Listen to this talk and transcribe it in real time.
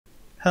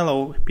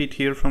Hello, Pete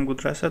here from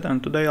Good Reset,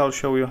 and today I'll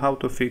show you how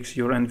to fix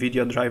your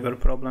Nvidia driver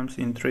problems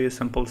in 3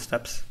 simple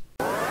steps.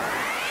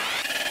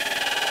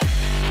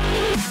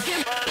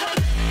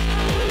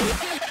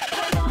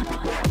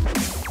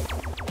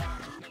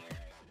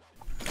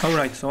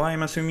 Alright, so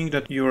I'm assuming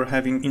that you're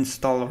having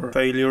installer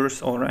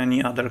failures or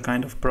any other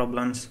kind of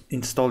problems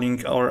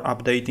installing or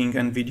updating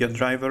Nvidia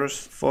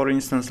drivers, for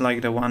instance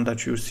like the one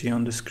that you see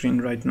on the screen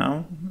right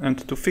now. And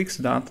to fix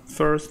that,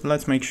 first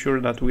let's make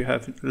sure that we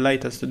have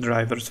latest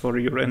drivers for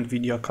your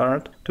Nvidia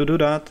card. To do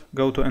that,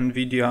 go to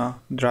Nvidia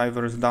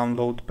drivers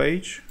download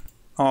page.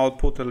 I'll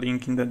put a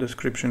link in the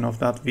description of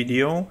that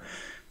video.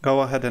 Go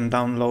ahead and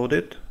download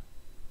it.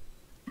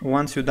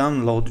 Once you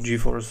download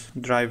GeForce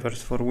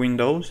drivers for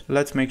Windows,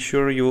 let's make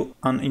sure you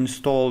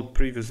uninstall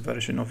previous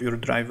version of your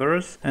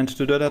drivers. And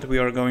to do that, we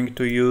are going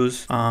to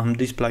use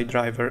display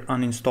driver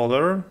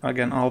uninstaller.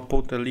 Again, I'll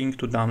put a link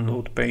to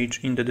download page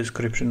in the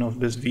description of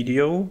this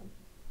video.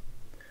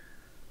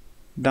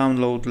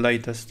 Download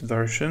latest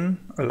version.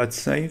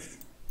 Let's save.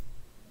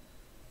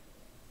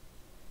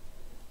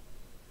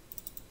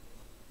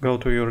 Go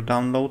to your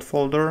download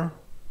folder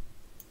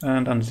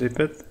and unzip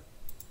it.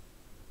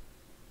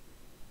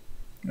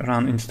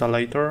 Run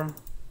installator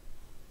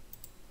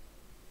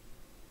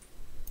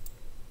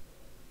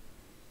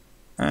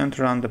and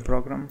run the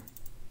program.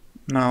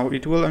 Now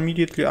it will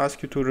immediately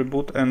ask you to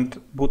reboot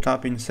and boot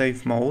up in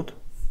safe mode.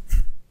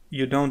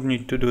 You don't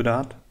need to do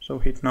that, so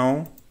hit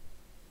no.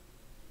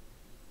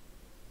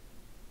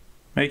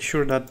 Make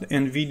sure that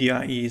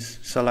Nvidia is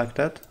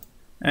selected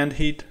and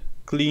hit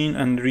clean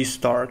and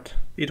restart.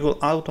 It will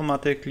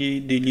automatically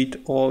delete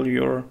all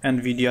your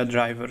Nvidia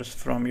drivers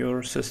from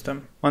your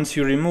system. Once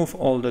you remove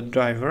all the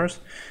drivers,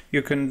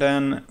 you can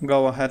then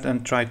go ahead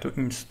and try to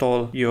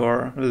install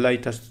your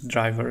latest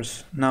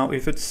drivers. Now,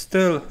 if it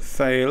still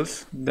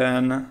fails,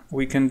 then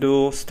we can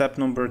do step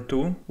number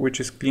 2, which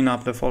is clean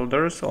up the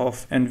folders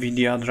of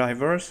Nvidia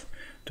drivers.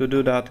 To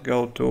do that,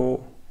 go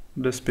to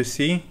this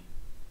PC,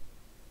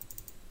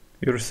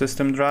 your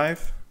system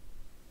drive,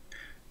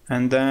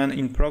 and then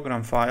in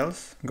program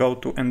files, go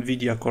to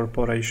Nvidia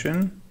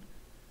Corporation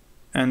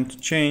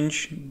and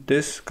change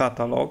this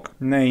catalog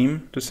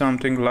name to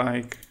something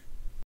like.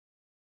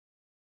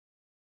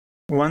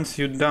 Once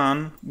you're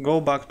done, go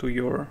back to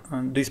your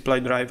display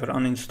driver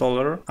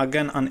uninstaller,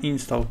 again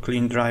uninstall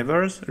clean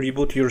drivers,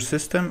 reboot your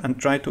system and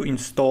try to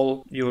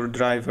install your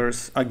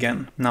drivers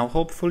again. Now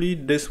hopefully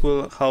this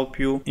will help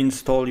you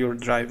install your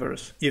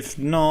drivers. If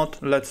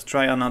not, let's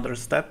try another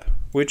step,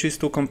 which is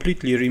to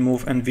completely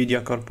remove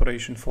Nvidia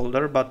Corporation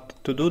folder, but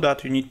to do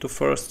that you need to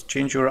first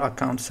change your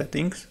account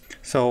settings.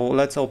 So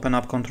let's open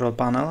up Control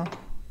Panel,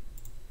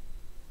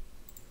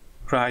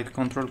 right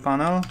Control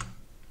Panel,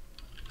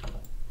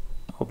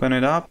 open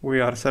it up.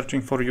 We are searching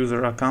for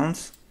user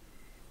accounts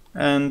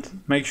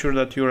and make sure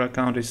that your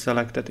account is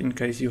selected in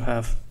case you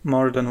have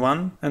more than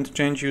one, and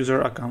change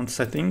user account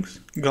settings.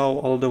 Go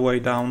all the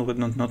way down with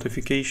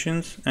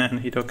notifications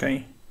and hit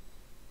OK.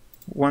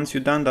 Once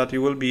you've done that,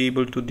 you will be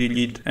able to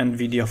delete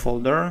Nvidia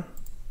folder.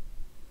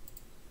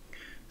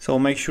 So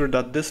make sure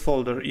that this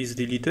folder is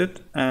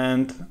deleted,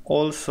 and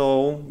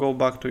also go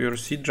back to your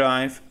C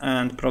drive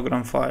and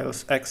program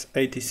files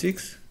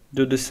x86.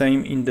 Do the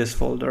same in this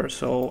folder.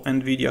 So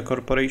Nvidia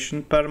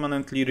Corporation,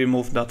 permanently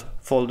remove that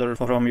folder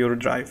from your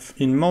drive.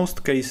 In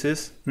most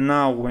cases,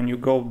 now when you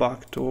go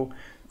back to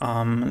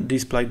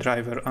display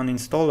driver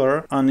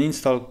uninstaller,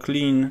 uninstall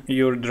clean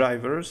your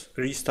drivers,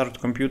 restart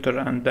computer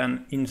and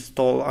then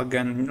install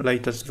again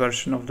latest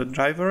version of the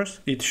drivers,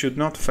 it should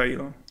not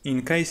fail.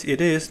 In case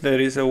it is, there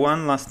is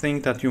one last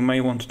thing that you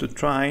may want to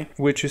try,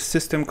 which is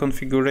system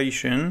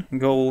configuration.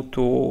 Go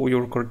to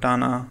your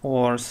Cortana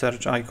or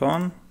search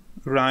icon,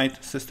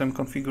 write system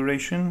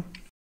configuration,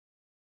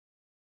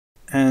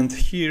 and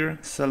here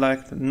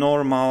select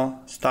normal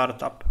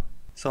startup.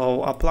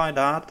 So apply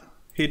that,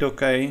 hit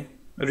OK,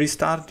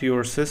 restart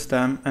your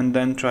system and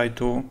then try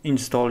to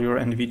install your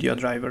Nvidia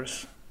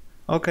drivers.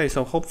 Okay,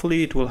 so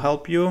hopefully it will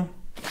help you.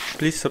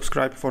 Please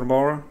subscribe for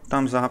more,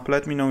 thumbs up,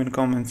 let me know in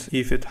comments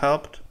if it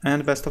helped,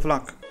 and best of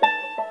luck.